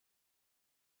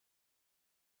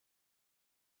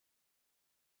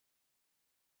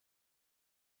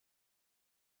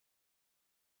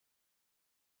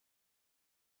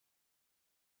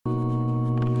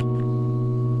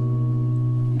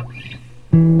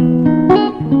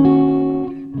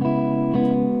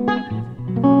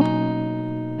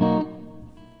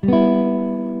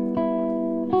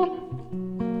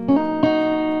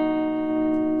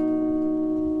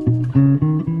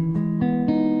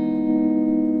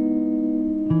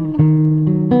Good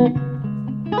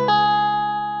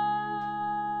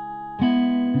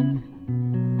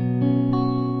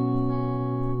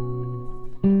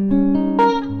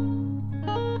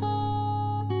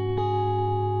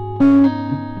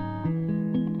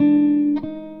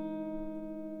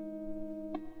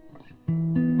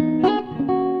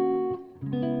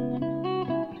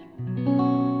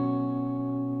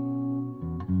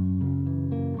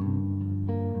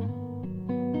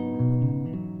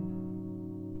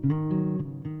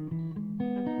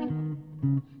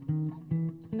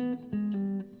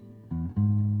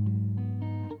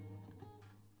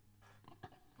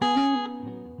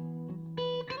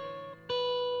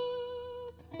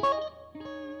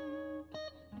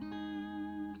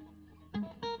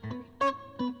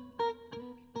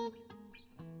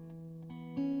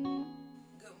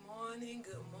morning,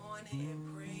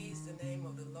 and praise the name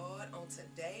of the Lord on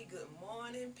today. Good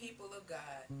morning, people of God.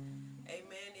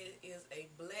 Amen. It is a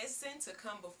blessing to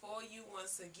come before you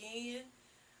once again.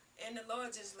 And the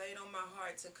Lord just laid on my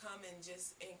heart to come and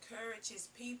just encourage his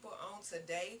people on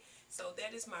today. So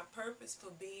that is my purpose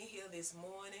for being here this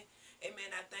morning.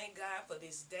 Amen. I thank God for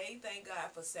this day. Thank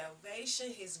God for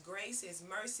salvation, his grace, his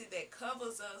mercy that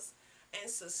covers us and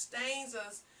sustains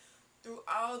us through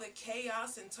all the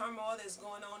chaos and turmoil that's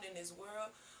going on in this world.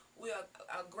 We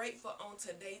are grateful on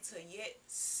today to yet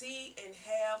see and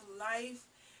have life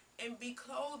and be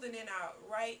clothed in our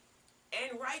right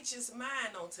and righteous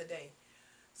mind on today.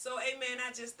 So, amen,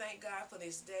 I just thank God for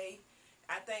this day.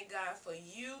 I thank God for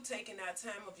you taking out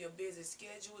time of your busy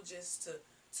schedule just to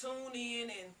tune in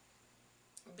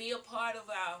and be a part of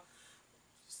our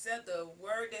set the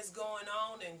word that's going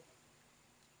on and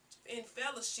in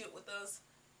fellowship with us,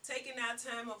 taking out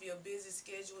time of your busy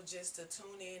schedule just to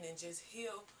tune in and just hear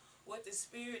what the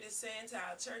Spirit is saying to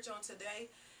our church on today.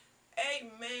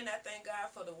 Amen. I thank God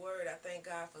for the word. I thank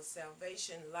God for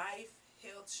salvation, life,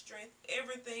 health, strength,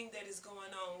 everything that is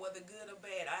going on, whether good or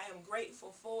bad. I am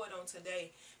grateful for it on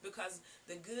today because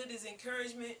the good is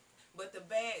encouragement, but the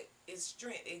bad is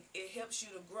strength. It helps you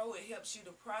to grow. It helps you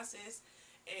to process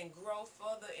and grow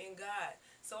further in God.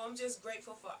 So I'm just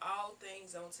grateful for all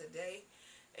things on today.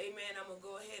 Amen. I'm going to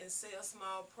go ahead and say a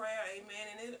small prayer.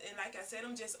 Amen. And like I said,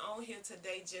 I'm just on here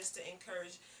today just to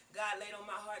encourage. God laid on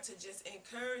my heart to just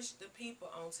encourage the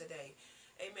people on today.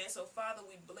 Amen. So, Father,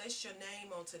 we bless your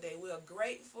name on today. We are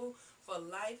grateful for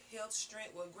life, health,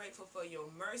 strength. We're grateful for your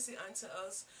mercy unto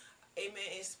us. Amen.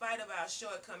 In spite of our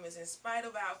shortcomings, in spite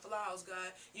of our flaws,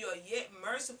 God, you are yet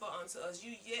merciful unto us.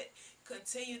 You yet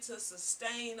continue to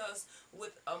sustain us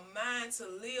with a mind to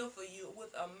live for you,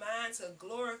 with a mind to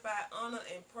glorify, honor,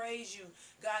 and praise you.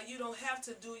 God, you don't have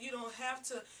to you don't have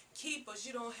to keep us.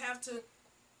 You don't have to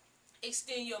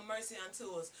extend your mercy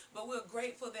unto us. But we're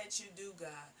grateful that you do,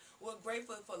 God. We're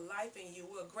grateful for life in you.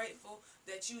 We're grateful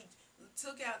that you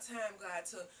took out time, God,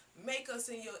 to make us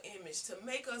in your image, to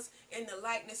make us in the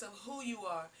likeness of who you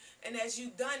are. And as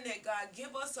you've done that, God,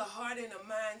 give us a heart and a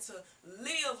mind to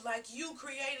live like you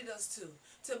created us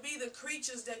to be the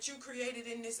creatures that you created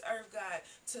in this earth, God,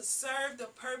 to serve the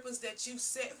purpose that you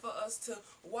set for us to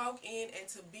walk in and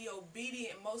to be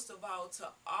obedient, most of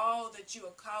all that you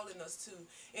are calling us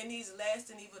to in these last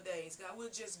and evil days. God, we're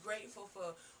just grateful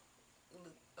for,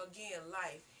 again,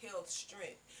 life, health,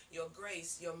 strength, your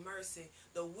grace, your mercy,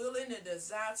 the will and the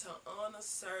desire to honor,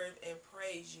 serve, and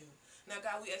praise you. Now,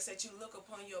 God, we ask that you look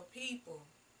upon your people.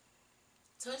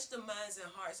 Touch the minds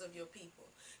and hearts of your people.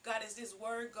 God, as this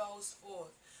word goes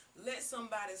forth, let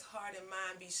somebody's heart and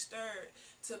mind be stirred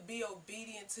to be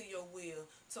obedient to your will,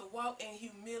 to walk in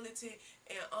humility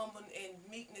and humble and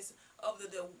meekness of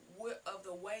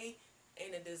the way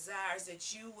and the desires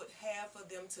that you would have for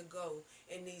them to go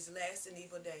in these last and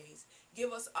evil days.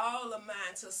 Give us all a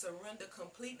mind to surrender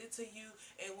completely to you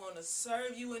and want to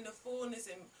serve you in the fullness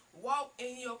and walk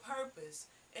in your purpose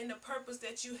and the purpose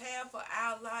that you have for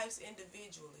our lives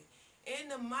individually. In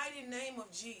the mighty name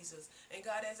of Jesus. And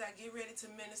God, as I get ready to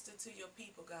minister to your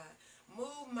people, God,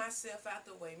 move myself out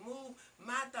the way. Move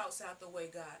my thoughts out the way,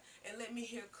 God. And let me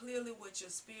hear clearly what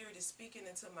your spirit is speaking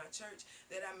into my church,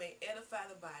 that I may edify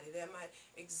the body, that I might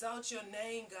exalt your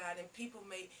name, God, and people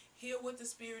may hear what the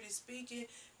spirit is speaking,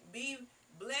 be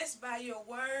blessed by your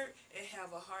word, and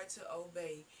have a heart to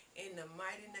obey. In the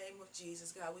mighty name of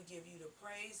Jesus, God, we give you the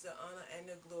praise, the honor, and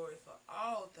the glory for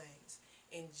all things.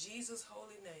 In Jesus'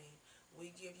 holy name,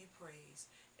 we give you praise.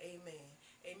 Amen.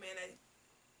 Amen.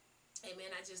 Amen.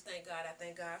 I just thank God. I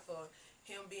thank God for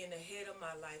him being the head of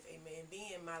my life. Amen.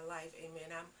 Being my life.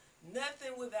 Amen. I'm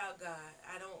nothing without God.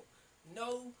 I don't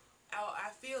know. I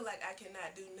feel like I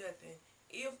cannot do nothing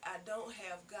if I don't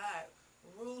have God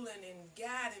ruling and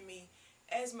guiding me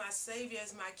as my Savior,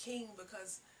 as my King,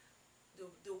 because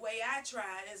the way I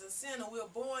tried as a sinner, we're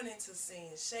born into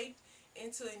sin, shaped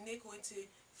into iniquity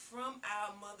from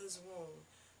our mother's womb.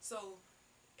 So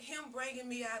him bringing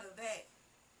me out of that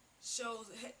shows,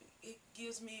 it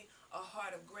gives me a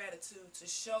heart of gratitude to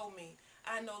show me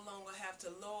I no longer have to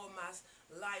lower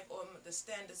my life or the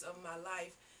standards of my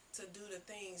life to do the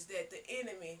things that the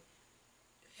enemy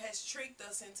has tricked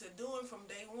us into doing from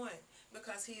day one,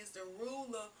 because he is the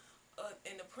ruler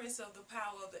and the prince of the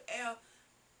power of the air,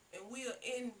 and we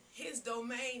are in his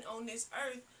domain on this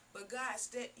earth. But God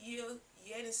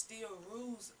yet and still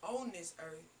rules on this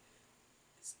earth.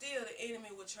 Still the enemy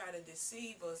will try to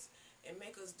deceive us and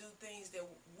make us do things that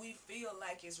we feel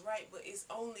like is right, but it's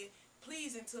only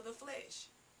pleasing to the flesh.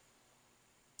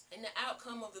 And the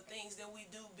outcome of the things that we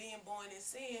do, being born in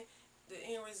sin, the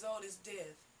end result is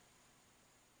death.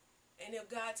 And if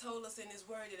God told us in his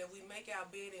word that if we make our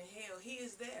bed in hell, he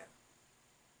is there.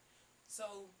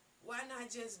 So why not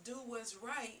just do what's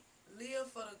right,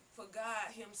 live for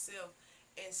God himself,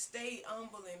 and stay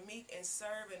humble and meek and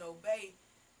serve and obey.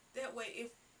 That way,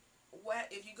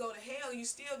 if you go to hell, you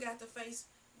still got to face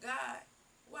God.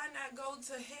 Why not go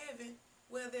to heaven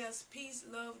where there's peace,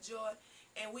 love, joy,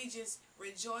 and we just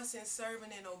rejoice in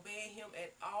serving and obeying him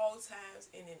at all times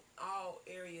and in all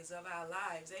areas of our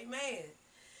lives. Amen.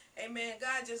 Amen.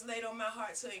 God just laid on my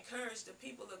heart to encourage the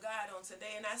people of God on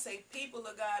today. And I say people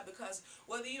of God because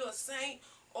whether you're a saint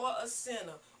or a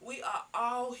sinner, we are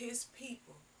all his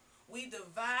people. We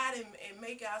divide and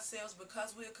make ourselves,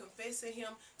 because we're confessing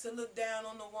him, to look down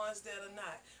on the ones that are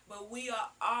not. But we are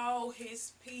all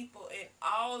his people, and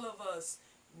all of us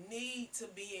need to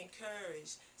be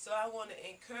encouraged. So I want to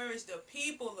encourage the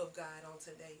people of God on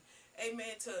today.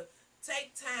 Amen. To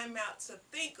take time out to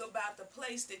think about the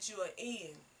place that you are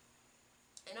in.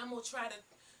 And I'm going to try to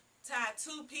tie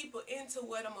two people into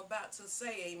what I'm about to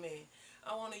say. Amen.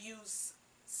 I want to use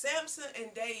Samson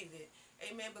and David.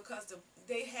 Amen. Because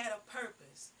they had a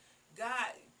purpose.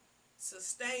 God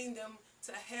sustained them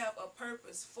to have a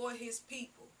purpose for his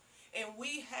people. And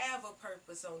we have a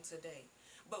purpose on today.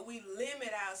 But we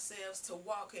limit ourselves to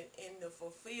walking in the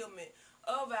fulfillment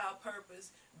of our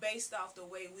purpose based off the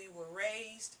way we were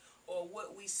raised or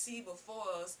what we see before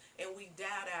us, and we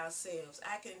doubt ourselves.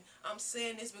 I'm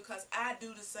saying this because I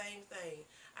do the same thing.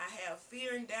 I have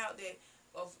fear and doubt that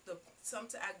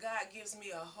sometimes God gives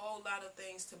me a whole lot of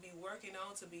things to be working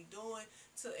on, to be doing,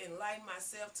 to enlighten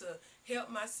myself, to help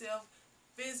myself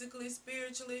physically,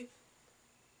 spiritually,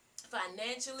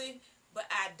 financially, but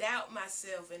I doubt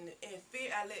myself, and fear,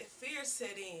 I let fear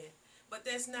set in. But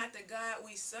that's not the God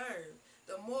we serve.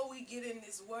 The more we get in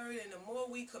this word and the more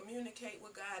we communicate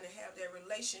with God and have that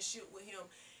relationship with him,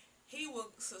 he will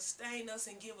sustain us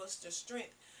and give us the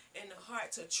strength and the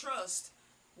heart to trust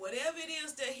whatever it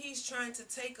is that he's trying to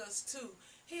take us to.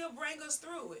 He'll bring us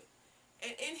through it.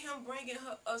 And in him bringing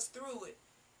us through it,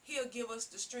 he'll give us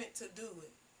the strength to do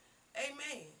it.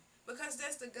 Amen. Because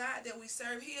that's the God that we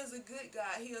serve. He is a good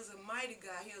God. He is a mighty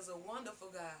God. He is a wonderful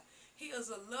God. He is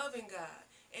a loving God.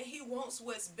 And he wants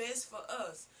what's best for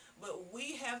us. But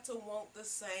we have to want the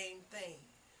same thing.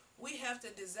 We have to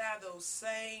desire those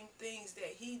same things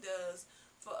that he does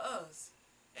for us.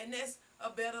 And that's a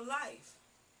better life.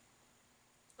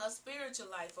 A spiritual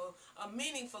life, a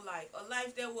meaningful life. A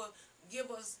life that will give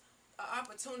us an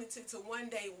opportunity to one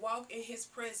day walk in his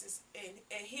presence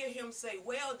and hear him say,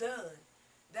 "Well done,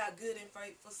 thou good and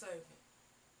faithful servant."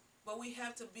 But we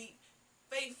have to be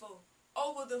faithful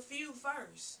over the few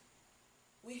first.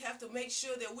 We have to make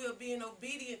sure that we're being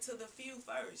obedient to the few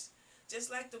first.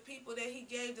 Just like the people that he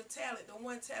gave the talent, the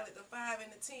 1 talent, the 5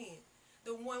 and the 10.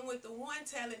 The one with the 1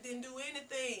 talent didn't do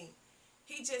anything.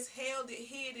 He just held it,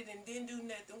 hid it, and didn't do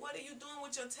nothing. What are you doing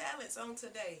with your talents on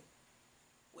today?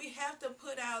 We have to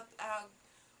put out our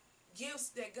gifts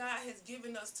that God has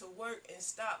given us to work and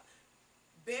stop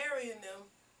burying them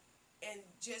and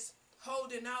just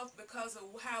holding off because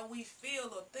of how we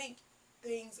feel or think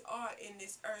things are in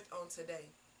this earth on today.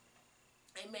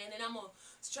 Amen. And I'm going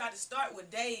to try to start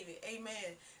with David.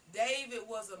 Amen. David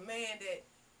was a man that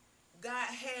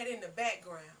God had in the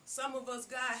background. Some of us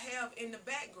God have in the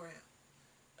background.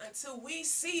 Until we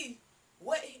see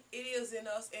what it is in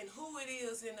us and who it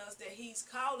is in us that he's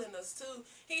calling us to,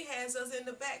 he has us in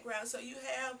the background. So you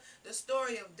have the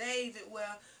story of David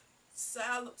where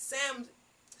Samson,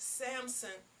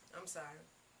 I'm sorry,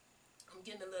 I'm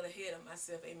getting a little ahead of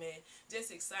myself, amen.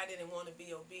 Just excited and want to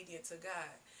be obedient to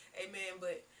God, amen.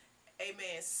 But,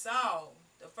 amen, Saul,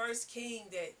 the first king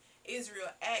that Israel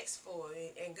asked for,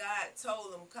 and God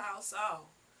told him, call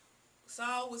Saul.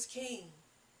 Saul was king.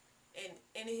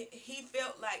 And he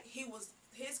felt like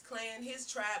his clan, his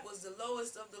tribe was the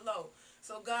lowest of the low.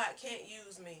 So God can't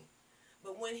use me.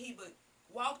 But when he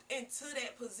walked into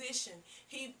that position,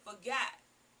 he forgot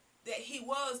that he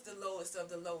was the lowest of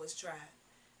the lowest tribe.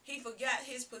 He forgot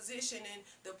his position in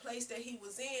the place that he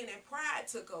was in, and pride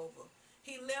took over.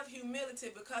 He left humility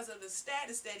because of the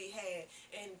status that he had,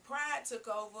 and pride took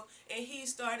over, and he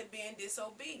started being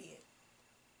disobedient.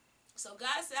 So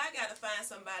God said, I got to find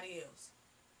somebody else.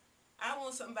 I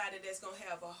want somebody that's going to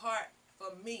have a heart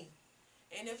for me.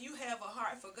 And if you have a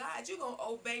heart for God, you're going to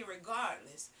obey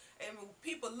regardless. And when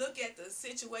people look at the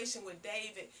situation with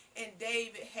David, and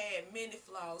David had many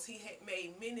flaws, he had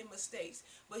made many mistakes,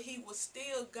 but he was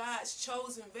still God's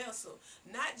chosen vessel,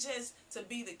 not just to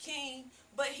be the king,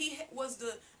 but he was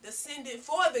the descendant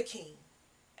for the king.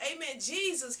 Amen.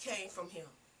 Jesus came from him.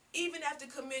 Even after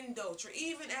committing adultery,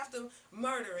 even after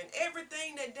murdering,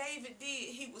 everything that David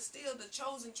did, he was still the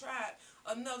chosen tribe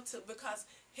enough to, because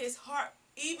his heart,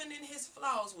 even in his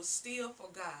flaws, was still for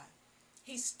God.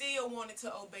 He still wanted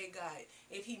to obey God.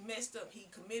 If he messed up, he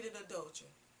committed adultery.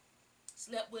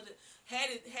 Slept with had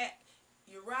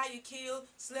Uriah killed,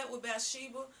 slept with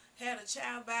Bathsheba, had a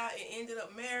child by and ended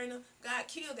up marrying her. God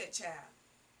killed that child.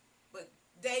 But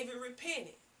David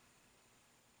repented.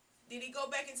 Did he go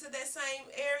back into that same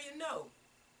area? No.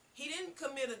 He didn't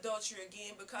commit adultery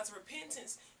again, because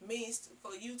repentance means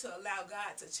for you to allow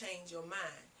God to change your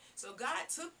mind. So God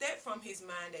took that from his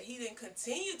mind, that he didn't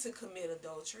continue to commit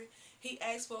adultery. He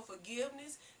asked for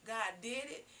forgiveness. God did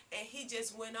it, and he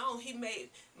just went on. He made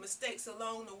mistakes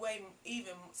along the way,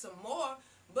 even some more,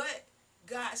 but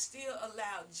God still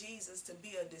allowed Jesus to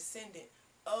be a descendant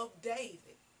of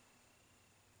David.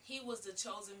 He was the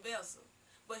chosen vessel.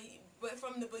 But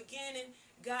from the beginning,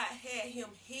 God had him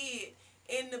hid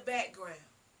in the background.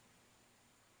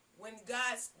 When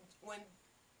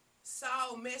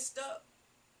Saul messed up,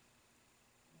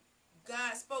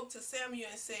 God spoke to Samuel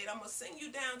and said, I'm going to send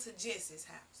you down to Jesse's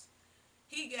house.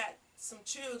 He got some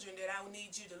children that I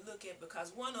need you to look at,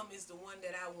 because one of them is the one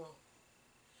that I want.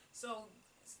 So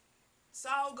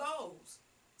Samuel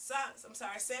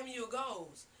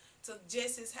goes to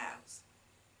Jesse's house.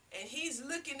 And he's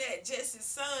looking at Jesse's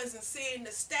sons and seeing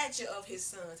the stature of his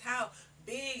sons, how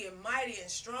big and mighty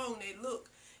and strong they look,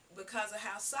 because of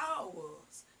how Saul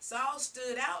was. Saul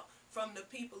stood out from the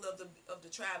people of the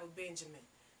tribe of Benjamin.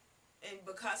 And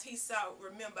because he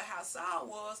remember how Saul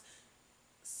was,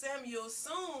 Samuel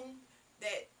assumed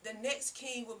that the next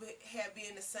king would be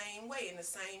in the same way, in the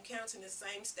same countenance, the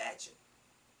same stature.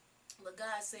 But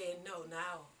God said, no,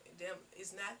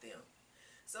 it's not them.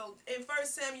 So in 1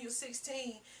 Samuel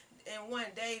 16 and 1,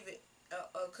 David,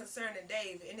 concerning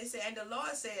David, and it said, and the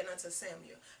Lord said unto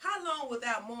Samuel, how long wilt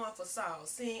thou mourn for Saul,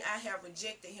 seeing I have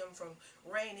rejected him from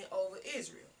reigning over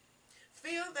Israel?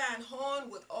 Fill thine horn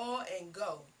with oil and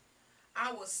go.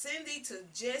 I will send thee to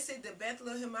Jesse the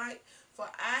Bethlehemite, for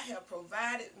I have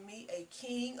provided me a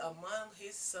king among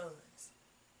his sons.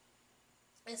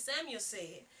 And Samuel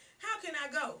said, how can I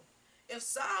go? If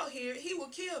Saul hear, he will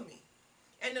kill me.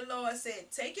 And the Lord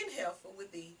said, take an heifer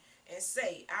with thee, and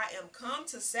say, I am come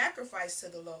to sacrifice to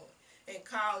the Lord. And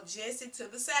call Jesse to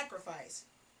the sacrifice.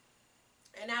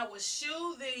 And I will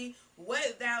shew thee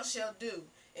what thou shalt do,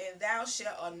 and thou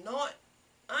shalt anoint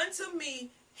unto me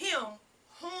him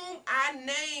whom I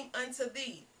name unto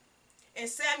thee. And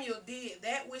Samuel did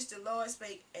that which the Lord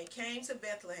spake, and came to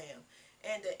Bethlehem.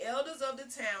 And the elders of the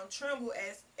town trembled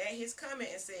at his coming,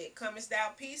 and said, comest thou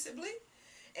peaceably?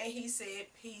 And he said,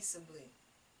 peaceably.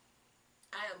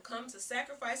 I am come to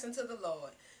sacrifice unto the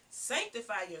Lord.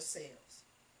 Sanctify yourselves,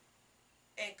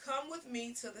 and come with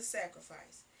me to the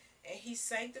sacrifice. And he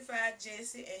sanctified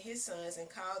Jesse and his sons, and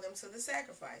called them to the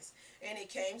sacrifice. And it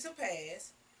came to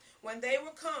pass, when they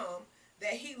were come,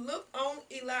 that he looked on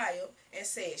Eliab, and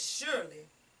said, surely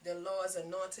the Lord's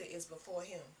anointed is before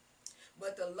him.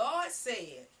 But the Lord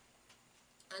said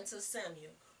unto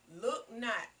Samuel, look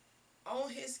not on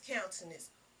his countenance,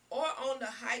 or on the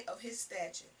height of his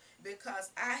stature,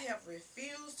 because I have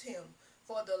refused him.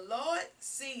 For the Lord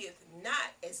seeth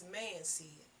not as man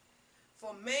seeth.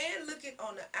 For man looketh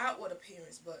on the outward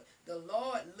appearance, but the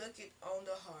Lord looketh on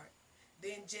the heart.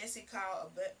 Then Jesse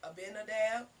called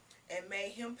Abinadab, and made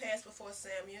him pass before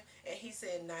Samuel, and he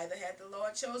said, neither hath the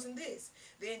Lord chosen this.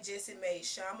 Then Jesse made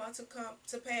Shammah to come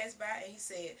to pass by, and he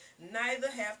said, neither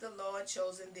hath the Lord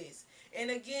chosen this.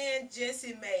 And again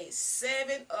Jesse made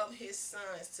 7 of his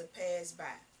sons to pass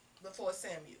by before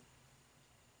Samuel.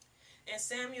 And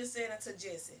Samuel said unto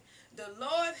Jesse, the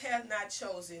Lord hath not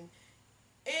chosen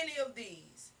any of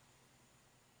these.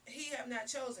 He hath not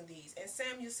chosen these. And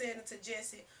Samuel said unto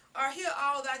Jesse, are here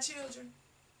all thy children?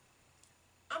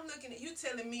 I'm looking at you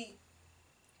telling me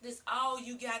this all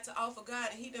you got to offer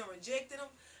God, and he done rejected them.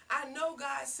 I know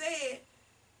God said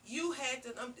You had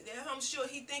to, I'm sure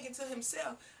he thinking to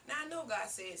himself, now I know God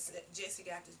said Jesse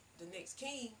got the next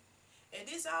king, and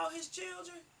this all his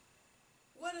children.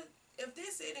 What if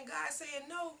this it and God saying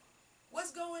no?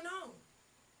 What's going on?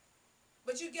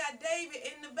 But you got David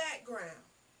in the background,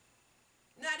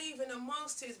 not even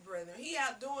amongst his brethren. He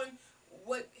out doing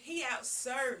what he out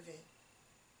serving,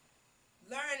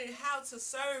 learning how to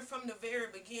serve from the very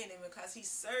beginning because he's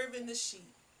serving the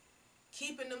sheep,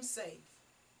 keeping them safe.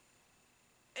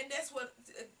 And that's what,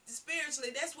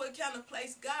 spiritually, that's what kind of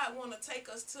place God want to take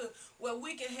us to, where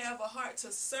we can have a heart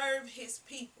to serve his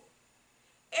people.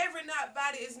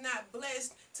 Everybody is not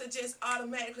blessed to just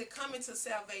automatically come into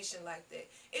salvation like that.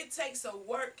 It takes a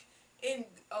work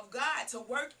of God to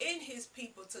work in his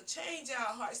people, to change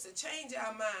our hearts, to change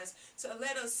our minds, to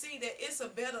let us see that it's a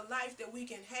better life that we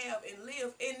can have and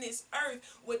live in this earth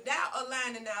without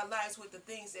aligning our lives with the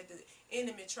things that the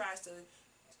enemy tries to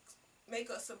make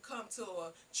us succumb to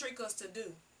or trick us to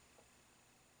do.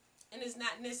 And it's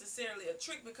not necessarily a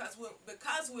trick, because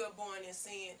we're born in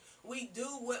sin. We do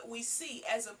what we see.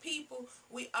 As a people,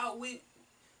 we are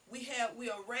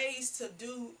raised to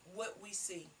do what we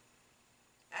see.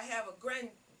 I have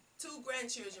two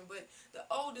grandchildren, but the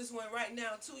oldest one right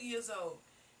now, 2 years old,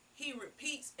 he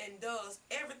repeats and does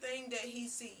everything that he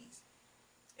sees.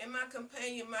 And my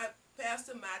companion, my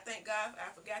pastor, I thank God,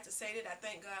 I forgot to say that, I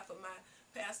thank God for my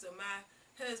pastor,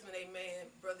 my husband, amen,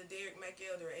 Brother Derek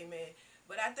McElderry, amen.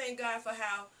 But I thank God for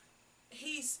how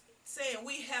he's saying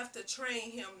we have to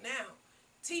train him now.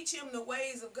 Teach him the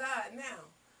ways of God now.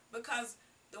 Because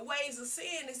the ways of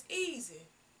sin is easy.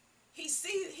 He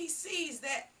sees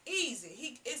that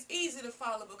easy. It's easy to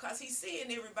follow because he's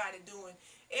seeing everybody doing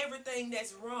everything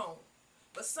that's wrong.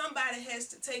 But somebody has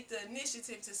to take the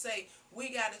initiative to say,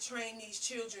 we got to train these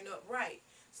children up right.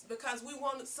 Because we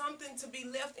want something to be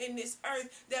left in this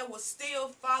earth that will still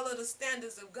follow the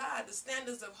standards of God, the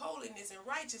standards of holiness and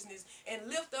righteousness, and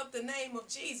lift up the name of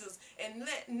Jesus, and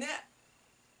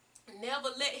never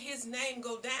let his name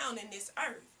go down in this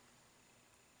earth.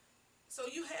 So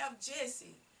you have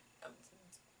Jesse,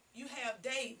 you have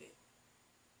David,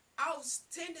 out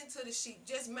tending to the sheep,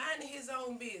 just minding his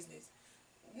own business,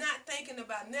 not thinking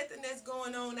about nothing that's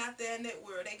going on out there in that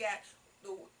world. They got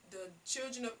the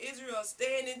children of Israel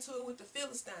staying into it with the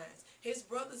Philistines. His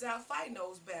brothers out fighting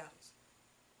those battles.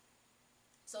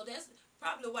 So that's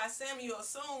probably why Samuel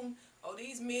assumed, oh,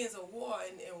 these men are war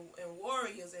and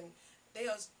warriors, and they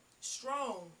are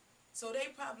strong. So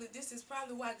this is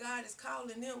probably why God is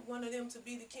calling one of them to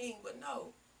be the king. But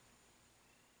no,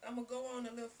 I'm going to go on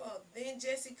a little further. Then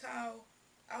Jesse called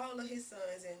all of his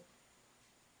sons,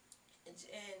 and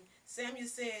Samuel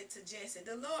said to Jesse,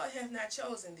 the Lord hath not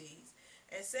chosen these.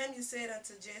 And Samuel said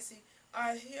unto Jesse,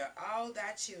 are here all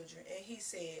thy children? And he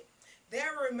said,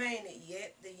 there remaineth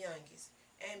yet the youngest,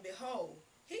 and behold,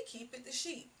 he keepeth the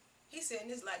sheep. He said,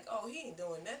 and it's like, oh, he ain't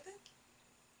doing nothing.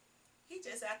 He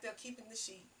just out there keeping the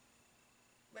sheep.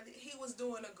 But he was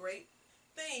doing a great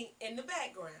thing in the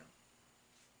background.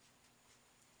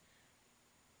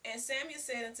 And Samuel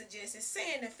said unto Jesse,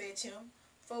 send and fetch him,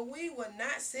 for we will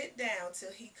not sit down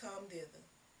till he come thither.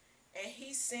 And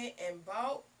he sent and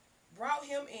brought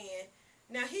him in.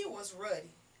 Now he was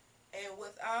ruddy, and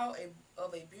withal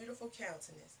of a beautiful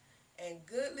countenance, and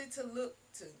goodly to look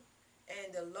to.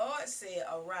 And the Lord said,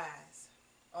 arise,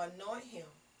 anoint him,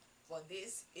 for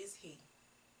this is he.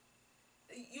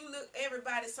 You look,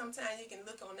 everybody, sometimes you can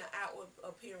look on the outward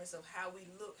appearance of how we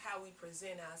look, how we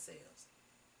present ourselves,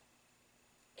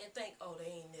 and think, oh,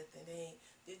 they ain't nothing.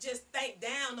 They just think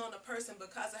down on a person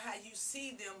because of how you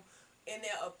see them in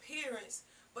their appearance,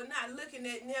 but not looking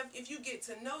at if you get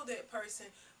to know that person,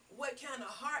 what kind of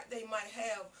heart they might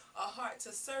have, a heart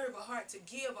to serve, a heart to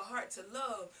give, a heart to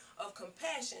love, of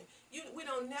compassion. We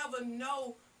don't never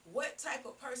know what type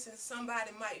of person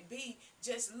somebody might be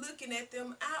just looking at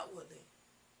them outwardly.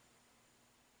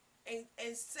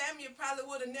 And Samuel probably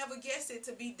would have never guessed it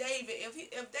to be David.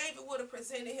 If David would have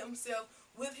presented himself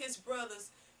with his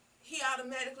brothers, he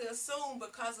automatically assumed,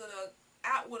 because of the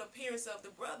outward appearance of the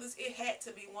brothers, it had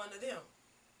to be one of them.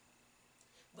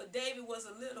 But David was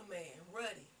a little man,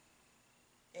 ruddy,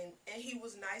 and he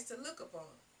was nice to look upon.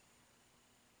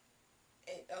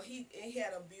 And he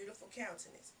had a beautiful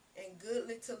countenance and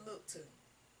goodly to look to.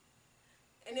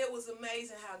 And it was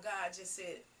amazing how God just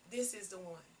said, this is the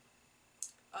one.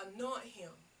 Anoint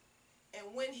him.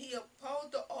 And when he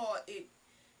poured the oil,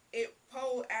 it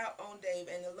poured out on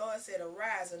David. And the Lord said,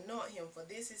 arise, anoint him, for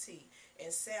this is he.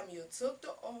 And Samuel took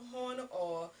the horn of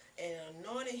oil and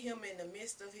anointed him in the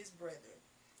midst of his brethren.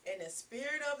 And the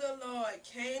Spirit of the Lord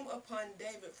came upon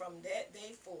David from that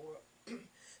day forward.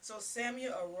 So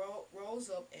Samuel rose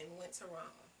up and went to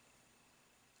Ramah.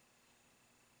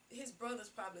 his brother's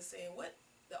probably saying, what?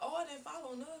 The oil didn't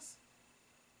fall on us.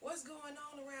 What's going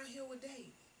on around here with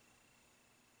David?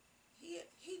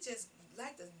 He just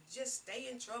like to just stay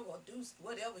in trouble or do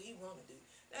whatever he want to do.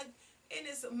 That, and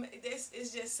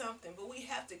it's just something. But we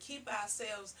have to keep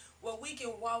ourselves where we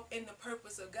can walk in the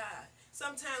purpose of God.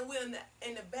 Sometimes we're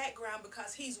in the background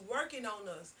because he's working on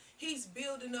us. He's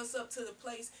building us up to the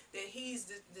place that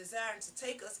he's desiring to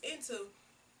take us into.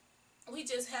 We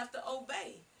just have to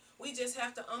obey. We just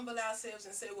have to humble ourselves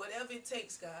and say, whatever it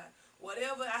takes, God,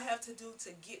 whatever I have to do to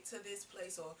get to this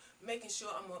place, or making sure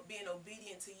I'm being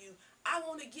obedient to you, I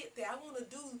want to get there. I want to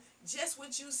do just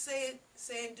what you said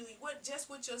do, just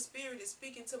what your spirit is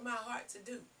speaking to my heart to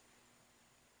do.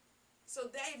 So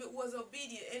David was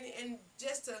obedient, and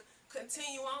just to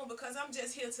continue on, because I'm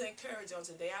just here to encourage on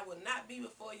today. I will not be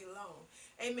before you long.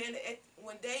 Amen.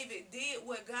 When David did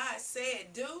what God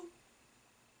said do,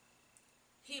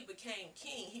 he became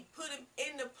king. He put him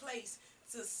in the place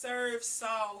to serve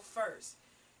Saul first,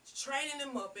 training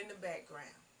him up in the background,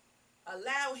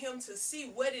 allow him to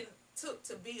see what it took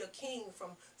to be a king from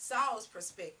Saul's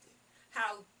perspective,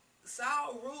 how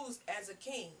Saul rules as a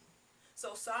king.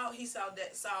 So he saw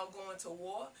that Saul going to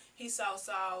war. He saw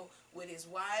Saul with his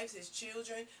wives, his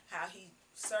children, how he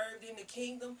served in the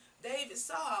kingdom. David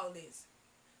saw all this,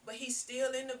 but he's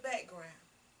still in the background,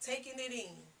 taking it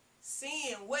in,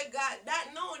 seeing what God,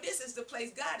 not knowing this is the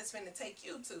place God is finna take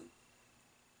you to.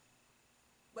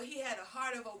 But he had a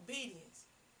heart of obedience.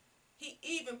 He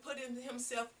even put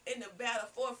himself in the battle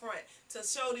forefront to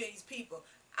show these people,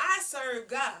 I serve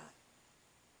God.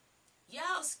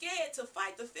 Y'all scared to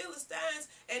fight the Philistines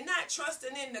and not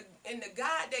trusting in the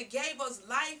God that gave us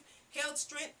life, health,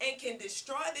 strength, and can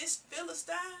destroy this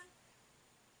Philistine?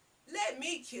 Let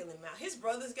me kill him out. His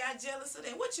brothers got jealous of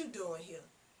that. What you doing here?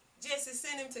 Jesse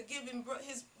sent him to give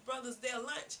his brothers their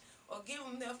lunch or give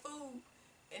them their food.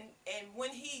 And when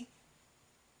he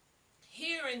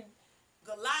hearing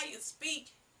Goliath speak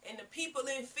and the people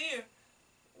in fear,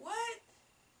 what?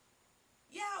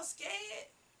 Y'all scared?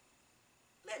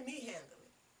 Let me handle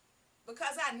it.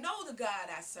 Because I know the God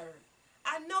I serve.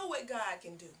 I know what God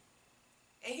can do.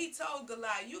 And he told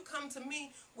Goliath, you come to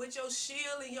me with your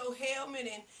shield and your helmet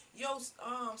and your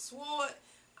sword.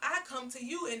 I come to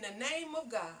you in the name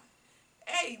of God.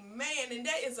 Amen. And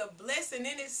that is a blessing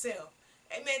in itself.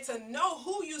 Amen. To know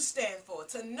who you stand for.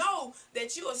 To know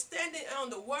that you are standing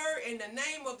on the word in the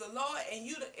name of the Lord. And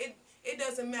it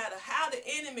doesn't matter how the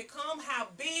enemy comes, how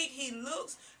big he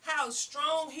looks, how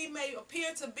strong he may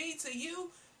appear to be to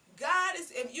you. God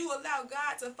is, if you allow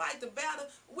God to fight the battle,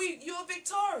 you're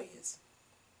victorious.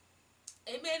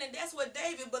 Amen. And that's what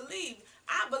David believed.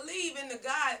 I believe in the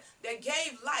God that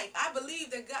gave life. I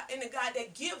believe in the God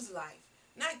that gives life.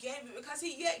 Not gave it because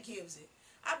he yet gives it.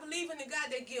 I believe in the God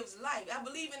that gives life. I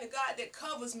believe in the God that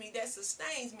covers me, that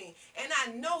sustains me. And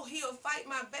I know he'll fight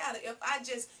my battle if I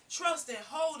just trust and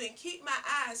hold and keep my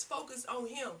eyes focused on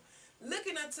him.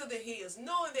 Looking unto the hills,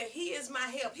 knowing that he is my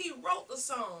help. He wrote the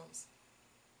Psalms.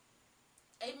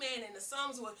 Amen. And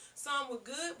some were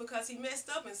good because he messed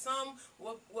up, and some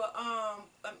were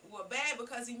bad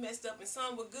because he messed up, and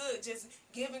some were good, just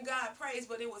giving God praise.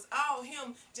 But it was all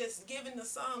him just giving the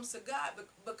Psalms to God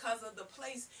because of the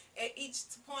place at each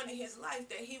point in his life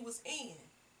that he was in.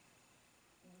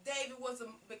 David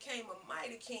became a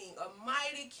mighty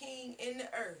king in the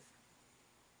earth.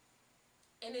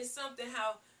 And it's something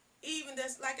how, even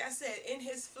that's like I said, in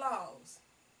his flaws.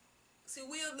 See,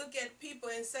 we'll look at people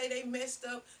and say they messed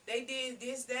up, they did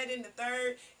this, that, and the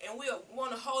third, and we'll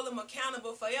want to hold them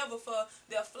accountable forever for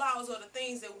their flaws or the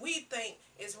things that we think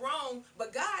is wrong,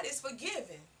 but God is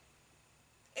forgiving.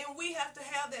 And we have to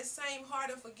have that same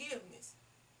heart of forgiveness.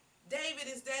 David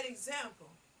is that example.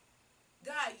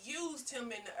 God used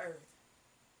him in the earth.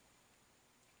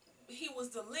 He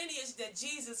was the lineage that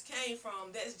Jesus came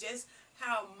from. That's just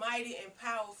how mighty and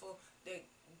powerful that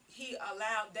he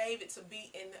allowed David to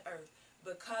be in the earth,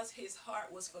 because his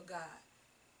heart was for God.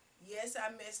 Yes,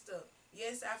 I messed up.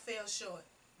 Yes, I fell short.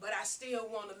 But I still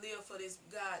want to live for this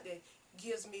God that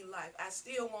gives me life.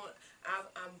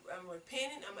 I'm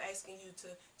repenting. I'm asking you to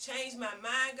change my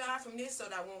mind, God, from this, so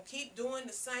that I won't keep doing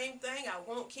the same thing. I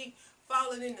won't keep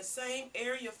falling in the same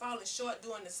area, falling short,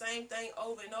 doing the same thing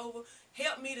over and over.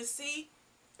 Help me to see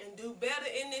and do better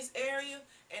in this area,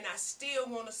 and I still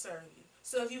want to serve you.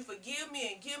 So if you forgive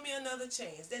me and give me another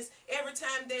chance. That's every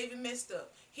time David messed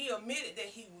up. He admitted that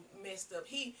he messed up.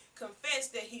 He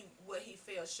confessed that he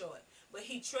fell short. But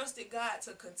he trusted God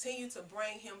to continue to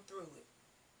bring him through it.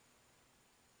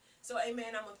 So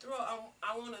amen, I want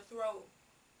to throw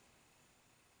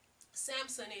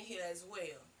Samson in here as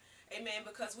well. Amen.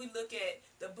 Because we look at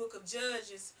the book of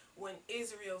Judges when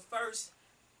Israel first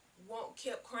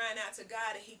kept crying out to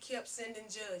God, and he kept sending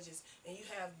judges. And you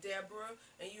have Deborah,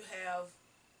 and you have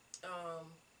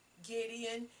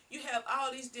Gideon. You have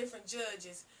all these different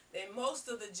judges. And most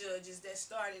of the judges that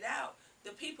started out,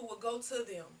 the people would go to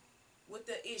them with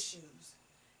the issues.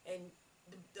 And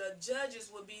the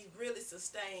judges would be really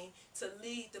sustained to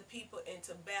lead the people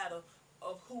into battle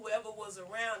of whoever was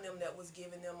around them that was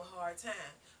giving them a hard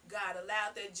time. God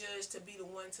allowed that judge to be the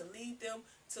one to lead them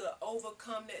to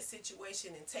overcome that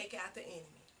situation and take out the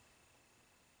enemy.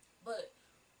 But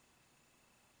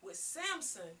with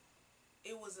Samson,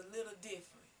 it was a little different.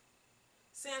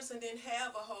 Samson didn't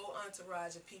have a whole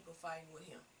entourage of people fighting with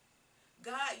him.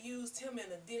 God used him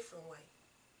in a different way.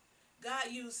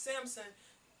 God used Samson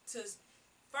to,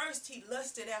 first he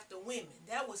lusted after women.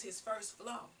 That was his first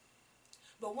flaw.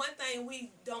 But one thing we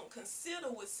don't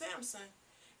consider with Samson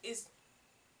is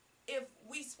if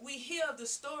we hear the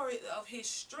story of his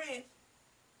strength,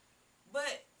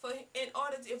 but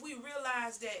if we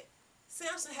realize that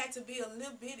Samson had to be a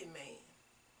little bitty man,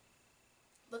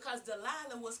 because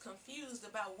Delilah was confused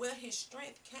about where his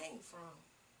strength came from.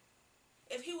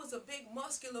 If he was a big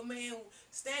muscular man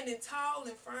standing tall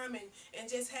and firm and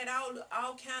just had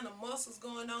all kind of muscles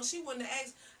going on, she wouldn't have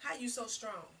asked, how you so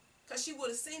strong? Because she would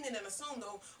have seen it and assumed,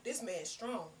 oh, this man's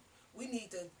strong. We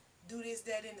need to do this,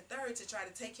 that, and the third to try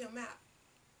to take him out.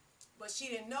 But she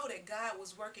didn't know that God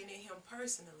was working in him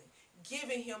personally,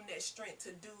 giving him that strength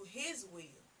to do his will,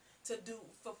 to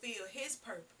fulfill his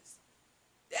purpose.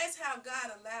 That's how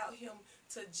God allowed him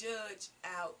to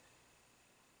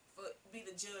be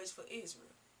the judge for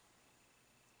Israel.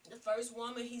 The first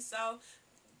woman he saw,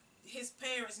 his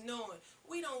parents knowing,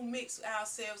 we don't mix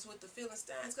ourselves with the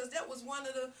Philistines, because that was one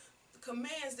of the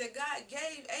commands that God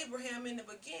gave Abraham in the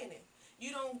beginning.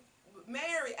 You don't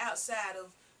marry outside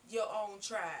of your own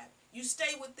tribe. You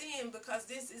stay within, because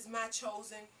this is my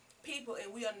chosen people,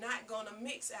 and we are not going to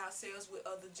mix ourselves with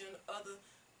other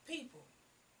people.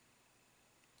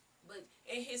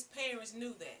 And his parents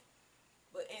knew that.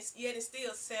 But yet and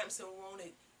still Samson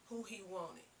wanted who he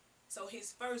wanted. So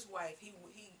his first wife,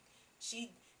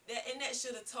 that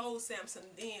should have told Samson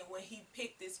then when he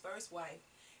picked his first wife,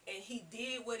 and he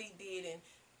did what he did and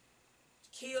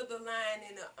killed the lion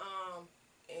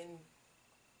and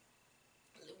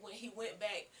when he went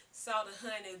back, saw the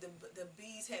honey, the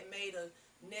bees had made a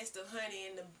nest of honey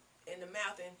in the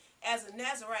mouth, and as a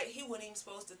Nazarite he wasn't even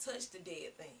supposed to touch the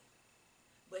dead thing.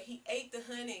 But he ate the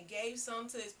honey and gave some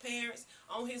to his parents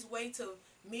on his way to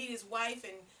meet his wife,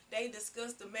 and they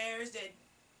discussed the marriage that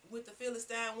with the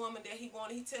Philistine woman that he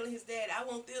wanted. He telling his dad, I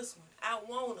want this one. I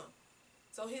want her.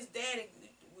 So his daddy,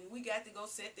 we got to go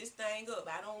set this thing up.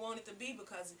 I don't want it to be,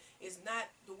 because it's not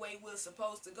the way we're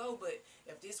supposed to go, but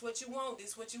if this what you want,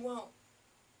 this what you want.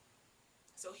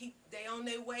 So they on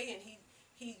their way, and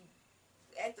he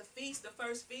at the feast, the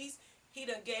first feast, he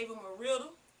done gave him a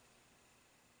riddle,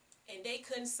 and they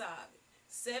couldn't solve it.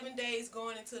 7 days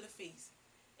going into the feast,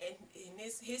 and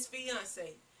his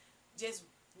fiance just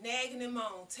nagging him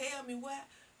on, tell me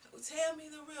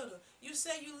the riddle. You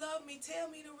say you love me, tell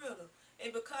me the riddle.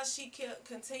 And because she kept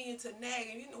continuing to nag,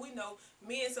 and we know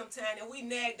men sometimes, and we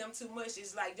nag them too much,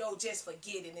 it's like, yo, just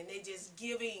forget it, and they just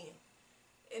give in.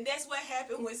 And that's what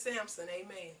happened with Samson,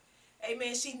 amen.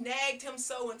 Amen. She nagged him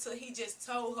so until he just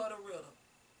told her the riddle.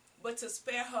 But to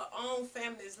spare her own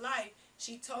family's life,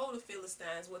 she told the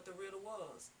Philistines what the riddle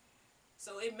was.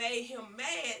 So it made him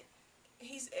mad.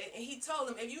 He told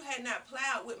them, if you had not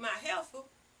plowed with my heifer,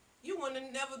 you wouldn't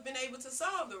have never been able to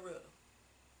solve the riddle.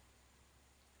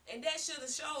 And that should have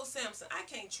showed Samson, I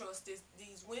can't trust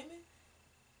these women.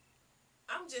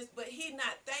 But he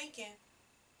not thinking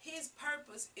his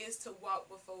purpose is to walk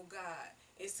before God,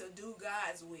 is to do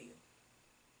God's will.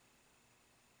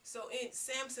 So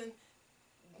Samson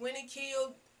went and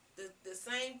killed the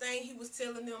same thing he was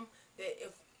telling them,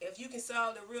 that if you can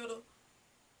solve the riddle,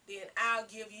 then I'll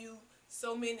give you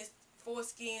so many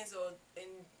foreskins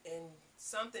and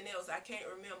something else, I can't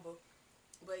remember.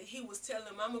 But he was telling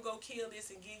them, I'm going to go kill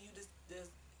this and give you this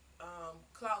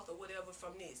cloth or whatever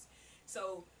from this.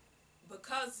 So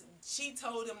because she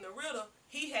told him the riddle,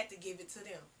 he had to give it to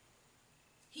them.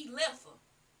 He left her,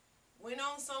 went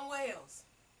on somewhere else.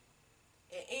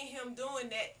 And in him doing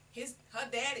that, her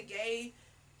daddy gave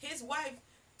his wife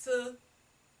to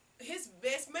his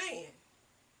best man.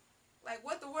 Like,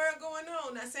 what the world going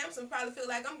on? Now, Samson probably feel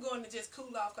like, I'm going to just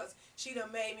cool off because she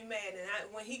done made me mad.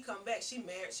 And when he come back, she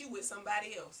married. She with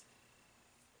somebody else.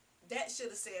 That should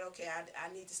have said, okay,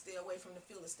 I need to stay away from the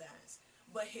Philistines.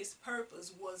 But his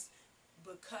purpose was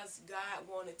because God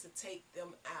wanted to take them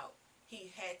out.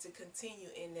 he had to continue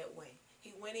in that way.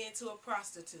 He went into a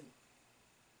prostitute.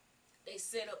 They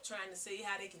set up trying to see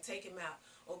how they can take him out.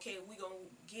 Okay, we're going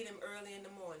to get him early in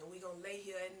the morning. We're going to lay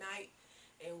here at night,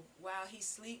 and while he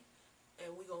sleep,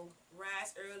 and we're going to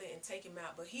rise early and take him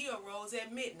out. But he arose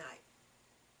at midnight.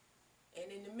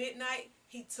 And in the midnight,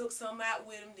 he took some out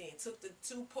with him, then took the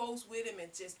 2 posts with him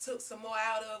and just took some more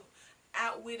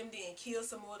out with him, then killed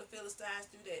some more of the Philistines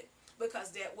through that.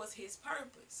 Because that was his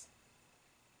purpose.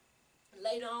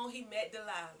 Later on, he met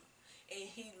Delilah. And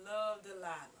he loved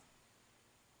Delilah.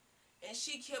 And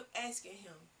she kept asking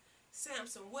him,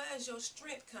 Samson, where's your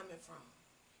strength coming from?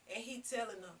 And he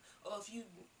telling her, oh, if you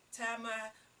tie my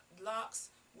locks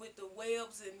with the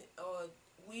webs or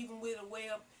weave them with a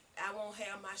web, I won't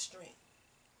have my strength.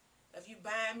 If you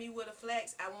bind me with a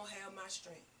flax, I won't have my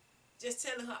strength. Just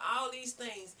telling her all these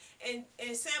things. And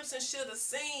Samson should have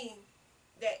seen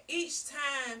that each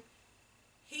time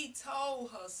he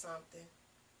told her something,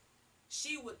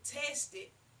 she would test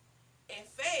it and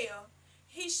fail.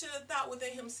 He should have thought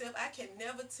within himself, I can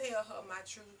never tell her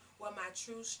where my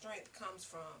true strength comes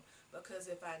from. Because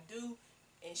if I do,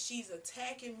 and she's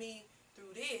attacking me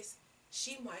through this,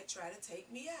 she might try to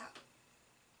take me out.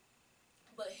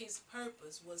 But his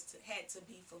purpose had to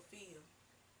be fulfilled.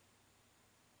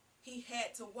 He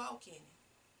had to walk in it.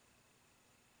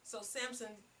 So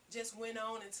Samson just went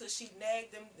on until she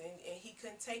nagged him, and he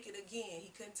couldn't take it again.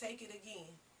 He couldn't take it again.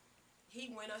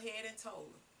 He went ahead and told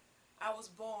her, I was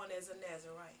born as a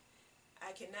Nazarite.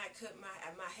 I cannot cut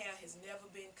my hair has never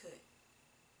been cut.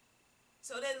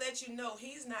 So that lets you know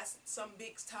he's not some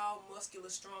big, tall, muscular,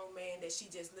 strong man that she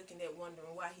just looking at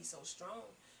wondering why he's so strong.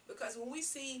 Because when we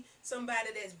see somebody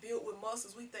that's built with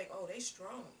muscles, we think, oh, they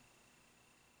strong.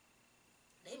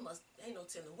 Ain't no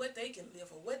telling what they can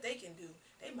lift or what they can do.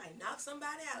 They might knock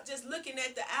somebody out. Just looking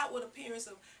at the outward appearance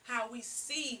of how we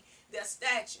see their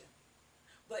stature.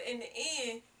 But in the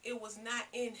end, it was not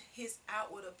in his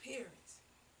outward appearance.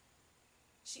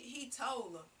 He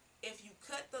told her, if you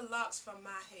cut the locks from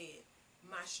my head,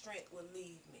 my strength will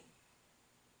leave me.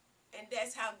 And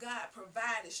that's how God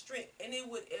provided strength. And it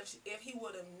would, if he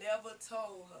would have never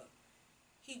told her,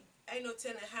 he ain't no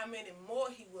telling how many more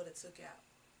he would have took out.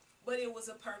 But it was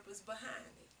a purpose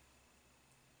behind it.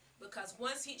 Because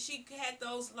once she had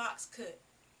those locks cut,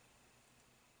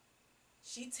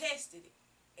 she tested it,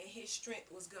 and his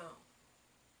strength was gone.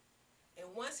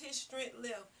 And once his strength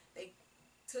left, they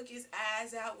took his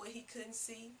eyes out where he couldn't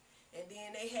see. And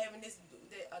then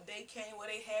a day came where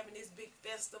they having this big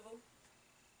festival.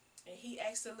 And he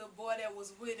asked the little boy that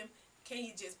was with him, can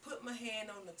you just put my hand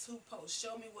on the 2 posts?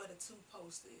 Show me where the 2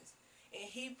 posts is. And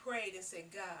he prayed and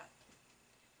said, God,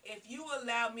 if you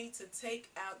allow me to take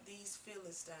out these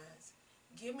Philistines,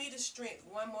 give me the strength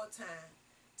one more time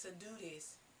to do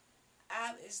this.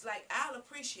 It's like I'll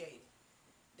appreciate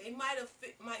it. They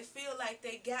might feel like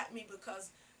they got me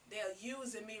because they're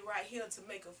using me right here to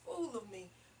make a fool of me.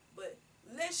 But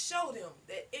let's show them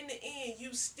that in the end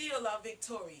you still are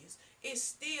victorious. It's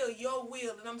still your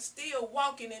will, and I'm still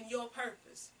walking in your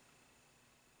purpose.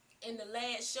 And the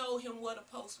lad showed him what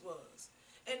a post was.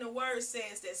 And the word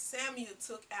says that Samuel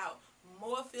took out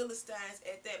more Philistines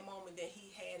at that moment than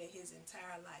he had in his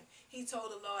entire life. He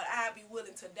told the Lord, I'd be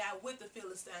willing to die with the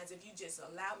Philistines if you just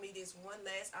allow me this one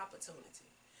last opportunity.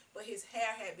 But his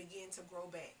hair had begun to grow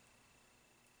back.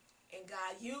 And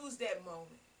God used that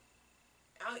moment.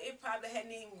 It probably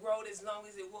hadn't even grown as long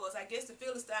as it was. I guess the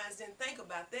Philistines didn't think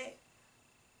about that.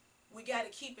 We got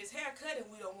to keep his hair cut if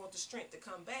we don't want the strength to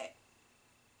come back.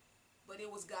 But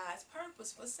it was God's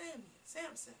purpose for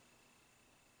Samson.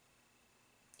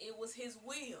 It was his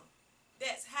will.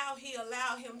 That's how he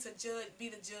allowed him to be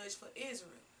the judge for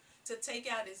Israel. To take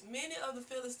out as many of the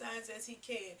Philistines as he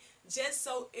can, just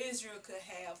so Israel could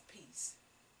have peace.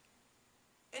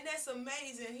 And that's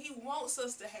amazing. He wants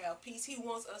us to have peace. He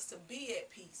wants us to be at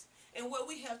peace. And what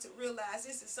we have to realize,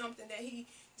 this is something that he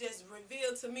just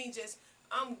revealed to me.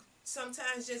 I'm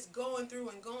sometimes just going through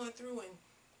and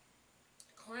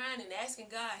crying and asking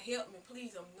God, help me,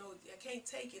 please. I can't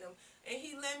take it. And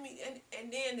he let me,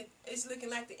 and then it's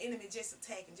looking like the enemy just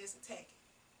attacking.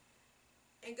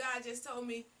 And God just told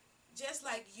me, just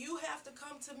like you have to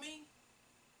come to me,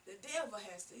 the devil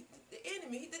has to.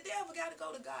 The devil got to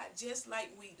go to God just like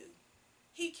we do.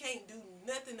 He can't do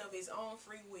nothing of his own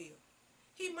free will.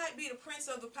 He might be the prince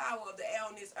of the power of the air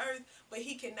on this earth, but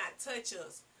he cannot touch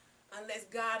us unless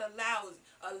God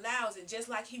allows it. Just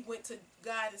like he went to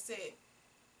God and said,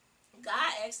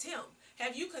 God asked him,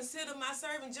 have you considered my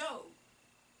servant Job?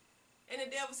 And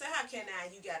the devil said, how can I?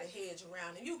 You got a hedge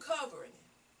around him. You covering him.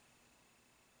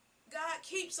 God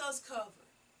keeps us covered.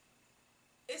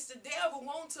 It's the devil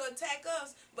wanting to attack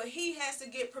us, but he has to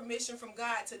get permission from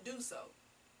God to do so.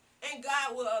 And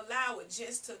God will allow it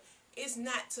just to, it's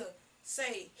not to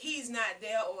say he's not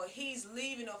there or he's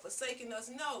leaving or forsaking us.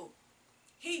 No.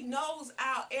 He knows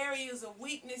our areas of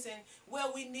weakness and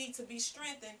where we need to be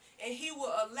strengthened, and he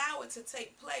will allow it to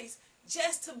take place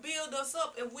just to build us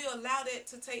up if we allow that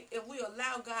to take, if we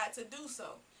allow God to do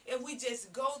so. If we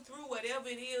just go through whatever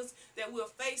it is that we're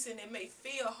facing, it may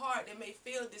feel hard, it may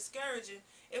feel discouraging.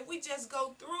 If we just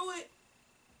go through it,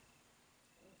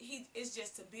 it's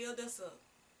just to build us up,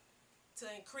 to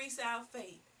increase our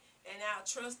faith and our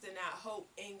trust and our hope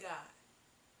in God.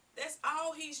 That's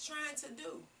all he's trying to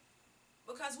do.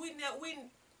 Because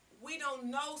we don't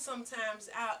know sometimes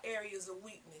our areas of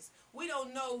weakness. We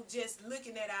don't know just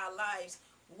looking at our lives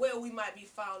where we might be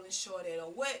falling short at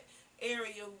or what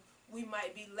area we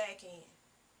might be lacking.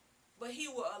 But he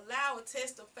will allow a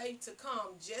test of faith to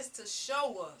come just to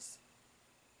show us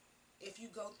if you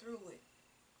go through it.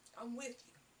 I'm with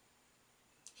you.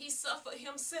 He suffered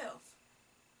himself.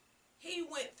 He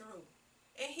went through.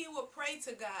 And he will pray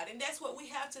to God. And that's what we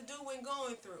have to do when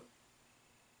going through.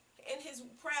 And his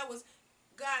prayer was,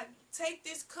 God, take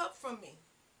this cup from me,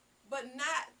 but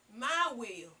not my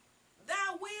will.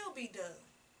 Thy will be done.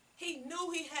 He knew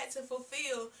he had to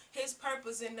fulfill his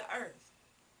purpose in the earth.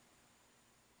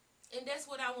 And that's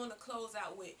what I want to close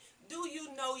out with. Do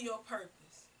you know your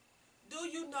purpose? Do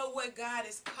you know what God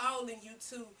is calling you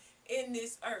to in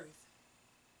this earth?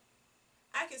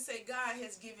 I can say God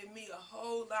has given me a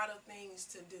whole lot of things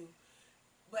to do.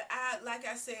 But like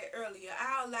I said earlier,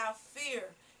 I allow fear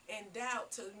and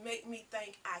doubt to make me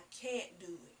think I can't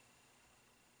do it.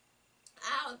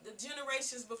 The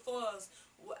generations before us,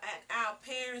 our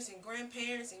parents and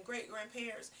grandparents and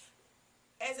great-grandparents,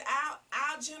 as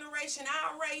our generation,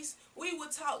 our race, we were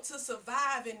taught to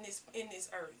survive in this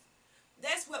earth.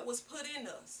 That's what was put in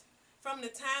us. From the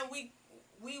time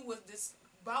we was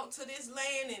brought to this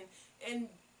land and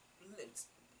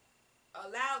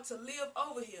allowed to live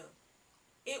over here,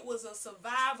 it was a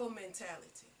survival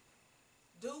mentality.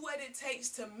 Do what it takes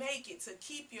to make it, to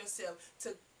keep yourself,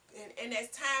 and as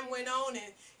time went on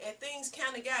and things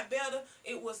kind of got better,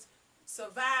 it was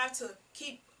survive to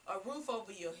keep a roof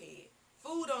over your head,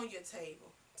 food on your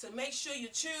table, to make sure your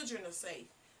children are safe.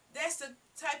 That's the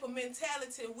type of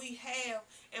mentality we have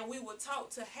and we were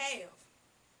taught to have.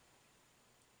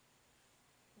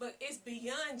 But it's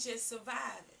beyond just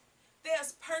surviving.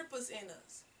 There's purpose in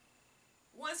us.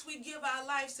 Once we give our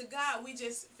lives to God, we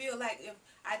just feel like if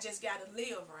I just got to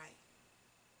live right.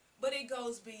 But it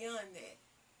goes beyond that.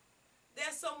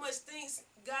 There's so much things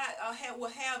God will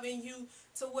have in you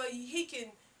to where he can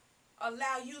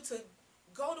allow you to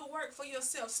go to work for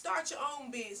yourself. Start your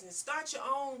own business. Start your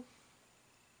own,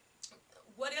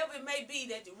 whatever it may be,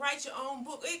 that you write your own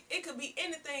book. It could be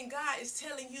anything God is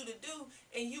telling you to do,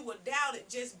 and you will doubt it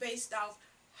just based off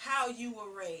how you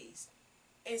were raised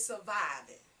and survive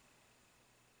it.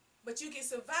 But you can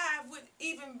survive with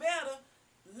even better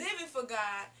living for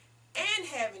God and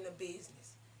having a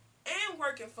business and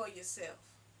working for yourself.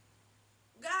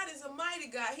 God is a mighty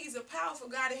God. He's a powerful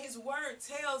God, and his word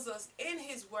tells us, in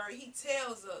his word, he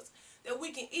tells us that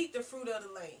we can eat the fruit of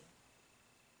the land.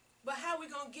 But how are we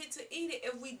going to get to eat it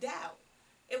if we doubt?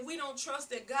 If we don't trust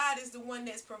that God is the one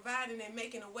that's providing and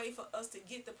making a way for us to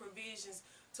get the provisions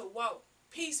to walk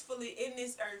peacefully in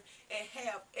this earth and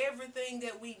have everything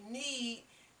that we need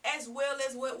as well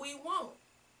as what we want.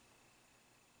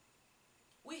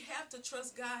 We have to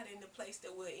trust God in the place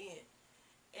that we're in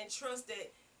and trust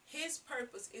that his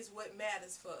purpose is what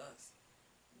matters for us.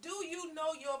 Do you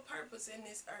know your purpose in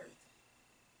this earth?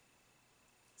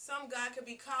 Some God could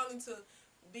be calling to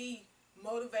be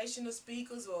motivational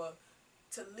speakers or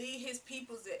to lead his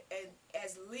people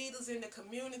as leaders in the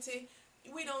community.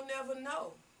 We don't never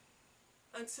know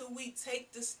until we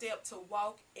take the step to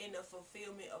walk in the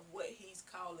fulfillment of what he's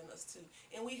calling us to.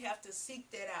 And we have to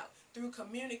seek that out through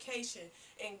communication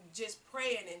and just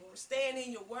praying and staying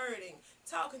in your word and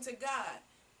talking to God.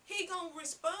 He gonna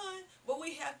respond, but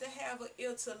we have to have an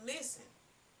ear to listen.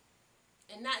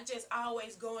 And not just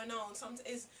always going on.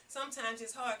 Sometimes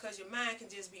it's hard because your mind can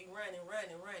just be running.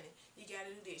 You got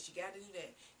to do this. You got to do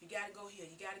that. You got to go here.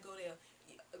 You got to go there.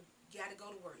 You got to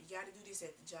go to work. You got to do this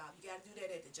at the job. You got to do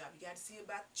that at the job. You got to see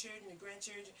about the children, the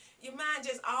grandchildren. Your mind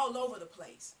just all over the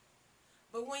place.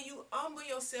 But when you humble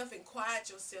yourself and quiet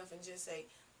yourself and just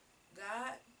say,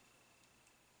 God,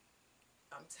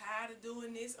 I'm tired of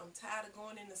doing this. I'm tired of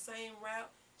going in the same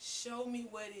route. Show me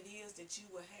what it is that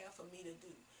you will have for me to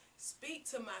do. Speak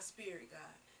to my spirit,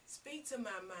 God. Speak to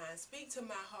my mind. Speak to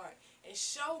my heart. And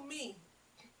show me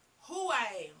who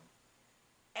I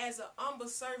am as an humble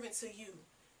servant to you.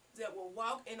 that will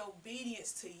walk in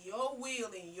obedience to your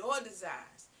will and your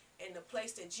desires and the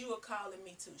place that you are calling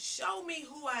me to. Show me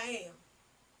who I am.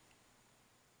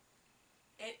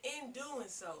 And in doing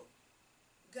so,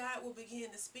 God will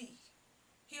begin to speak.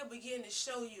 He'll begin to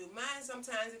show you. Mine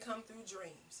sometimes it comes through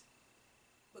dreams,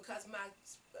 because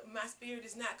my spirit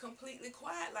is not completely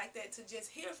quiet like that to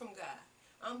just hear from God.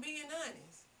 I'm being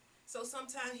honest. So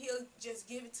sometimes he'll just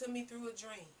give it to me through a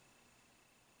dream.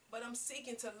 But I'm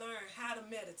seeking to learn how to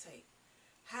meditate,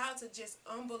 how to just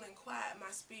humble and quiet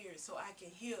my spirit so I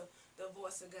can hear the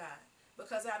voice of God.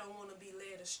 Because I don't want to be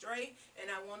led astray, and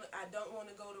I don't want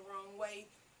to go the wrong way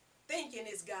thinking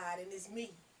it's God and it's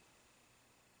me.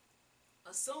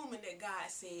 Assuming that God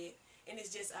said, and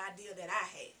it's just an idea that I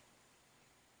had.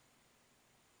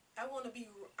 I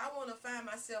want to find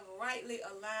myself rightly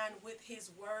aligned with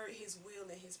his word, his will,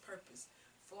 and his purpose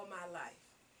for my life.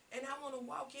 And I want to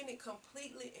walk in it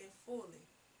completely and fully.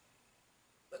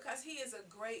 Because he is a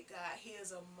great God. He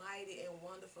is a mighty and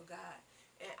wonderful God.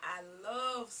 And I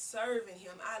love serving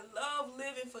him. I love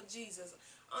living for Jesus.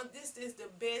 This is the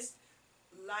best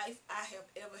life I have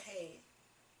ever had.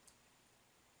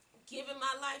 Giving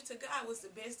my life to God was the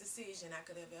best decision I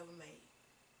could have ever made.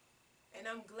 And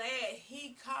I'm glad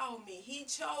he called me. He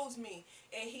chose me.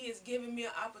 And he has given me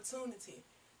an opportunity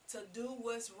to do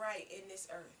what's right in this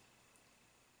earth.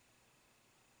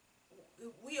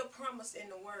 We are promised in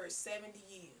the word 70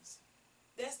 years.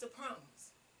 That's the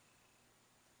promise.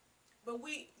 But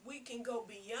we can go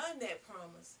beyond that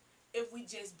promise if we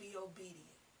just be obedient.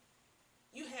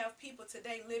 You have people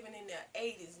today living in their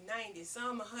 80s, 90s,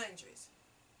 some 100s,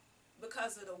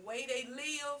 because of the way they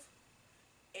live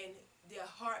and their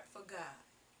heart for God.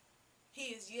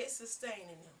 He is yet sustaining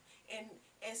them.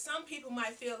 And some people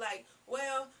might feel like,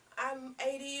 well, I'm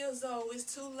 80 years old.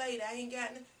 It's too late. I ain't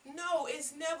got no,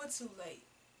 it's never too late.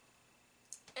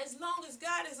 As long as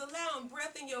God is allowing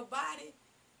breath in your body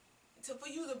for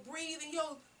you to breathe in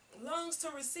your lungs to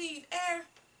receive air,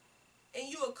 and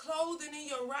you are clothed in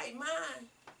your right mind,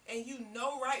 and you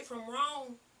know right from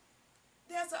wrong,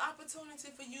 there's an opportunity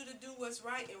for you to do what's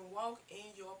right and walk in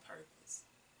your purpose.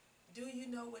 Do you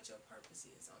know what your purpose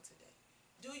is on today?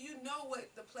 Do you know what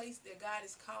the place that God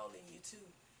is calling you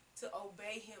to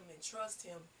obey him and trust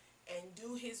him and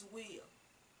do his will?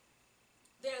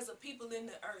 There's a people in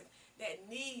the earth that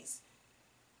needs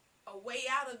a way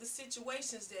out of the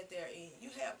situations that they're in. You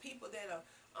have people that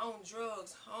are on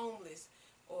drugs, homeless,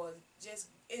 or just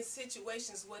in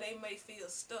situations where they may feel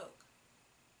stuck.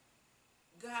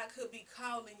 God could be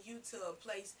calling you to a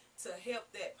place to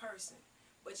help that person.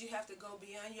 But you have to go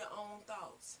beyond your own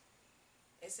thoughts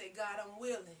and say, God, I'm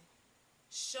willing.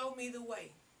 Show me the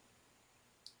way.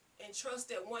 And trust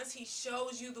that once he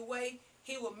shows you the way,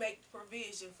 he will make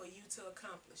provision for you to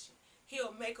accomplish it.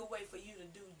 He'll make a way for you to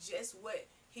do just what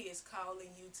he is calling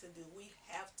you to do. We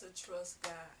have to trust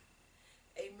God.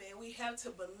 Amen. We have to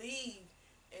believe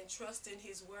and trust in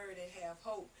his word and have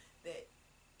hope that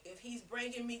if he's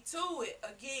bringing me to it,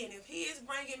 again, if he is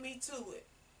bringing me to it,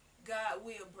 God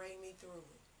will bring me through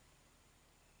it.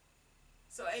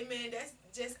 So, amen,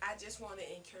 I just want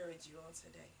to encourage you on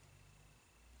today.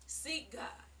 Seek God.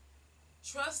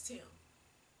 Trust him.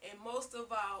 And most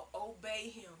of all, obey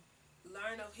him.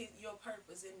 Learn of your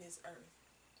purpose in this earth.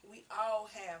 We all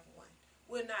have one.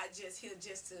 We're not just here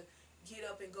just to get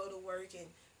up and go to work and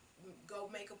go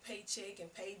make a paycheck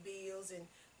and pay bills and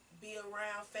be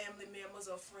around family members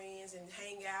or friends and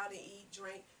hang out and eat,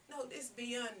 drink. No, it's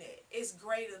beyond that. It's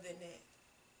greater than that.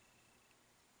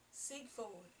 Seek for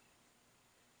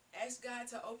it. Ask God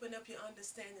to open up your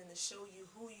understanding to show you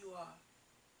who you are.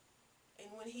 And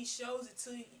when he shows it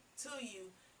to you,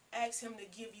 ask him to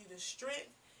give you the strength,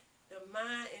 the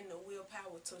mind, and the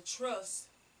willpower to trust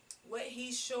what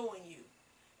he's showing you,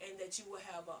 and that you will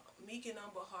have a meek and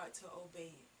humble heart to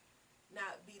obey it.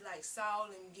 Not be like Saul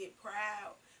and get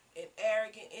proud and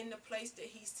arrogant in the place that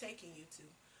he's taking you to,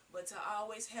 but to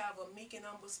always have a meek and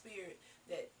humble spirit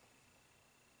that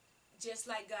just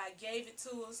like God gave it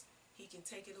to us, he can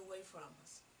take it away from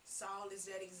us. Saul is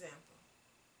that example.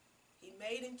 He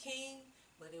made him king,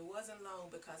 but it wasn't long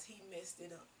because he messed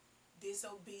it up.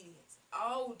 Disobedience.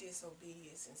 All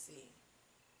disobedience and sin.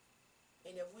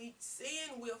 And if we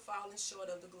sin, we're falling short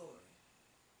of the glory.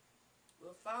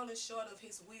 We're falling short of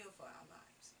his will for our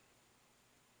lives.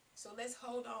 So let's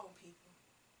hold on, people.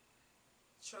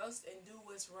 Trust and do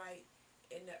what's right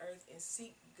in the earth and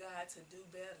seek God to do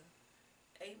better.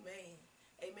 Amen.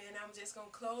 Amen. I'm just going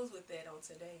to close with that on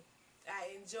today.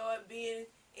 I enjoyed being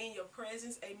in your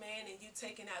presence. Amen. And you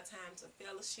taking out time to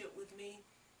fellowship with me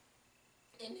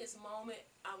in this moment.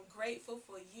 I'm grateful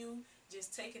for you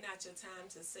just taking out your time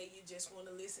to say you just want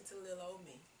to listen to little old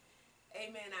me.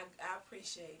 Amen. I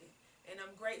appreciate it. And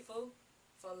I'm grateful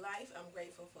for life. I'm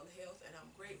grateful for health. And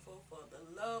I'm grateful for the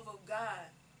love of God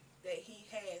that he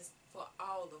has for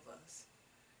all of us.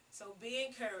 So be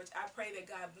encouraged. I pray that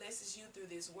God blesses you through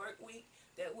this work week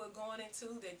that we're going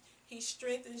into, that he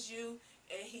strengthens you,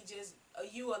 and he just,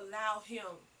 you allow him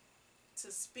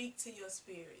to speak to your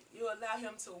spirit. You allow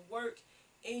him to work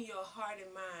in your heart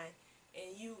and mind,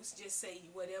 and you just say,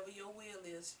 whatever your will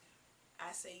is,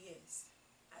 I say yes.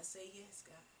 I say yes,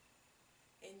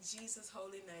 God. In Jesus'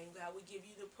 holy name, God, we give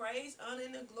you the praise, honor,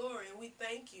 and the glory, and we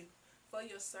thank you for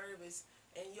your service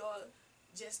and your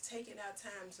just taking our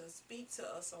time to speak to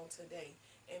us on today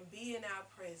and be in our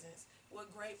presence. We're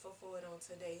grateful for it on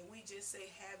today. We just say,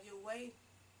 have your way,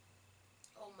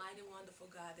 almighty, wonderful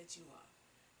God that you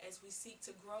are. As we seek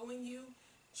to grow in you,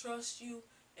 trust you,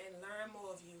 and learn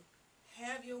more of you,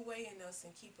 have your way in us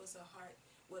and keep us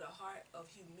with a heart of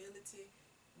humility,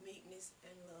 meekness,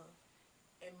 and love.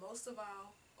 And most of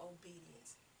all,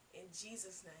 obedience. In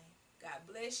Jesus' name, God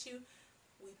bless you.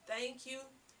 We thank you.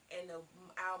 And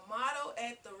our motto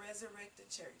at the Resurrected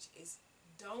Church is,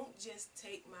 don't just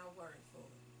take my word for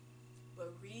it,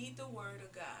 but read the word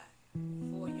of God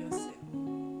for yourself.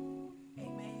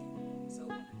 Amen. So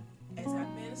as I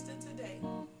minister today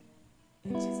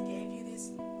and just gave you this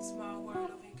small word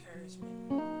of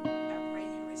encouragement, I pray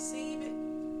you receive it,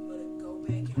 but go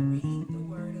back and read the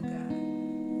word of God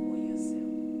for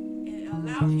yourself. And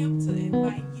allow him to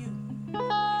invite you through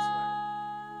his word.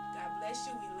 God bless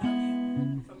you. We love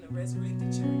you from the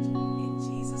Resurrected Church. In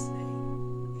Jesus' name.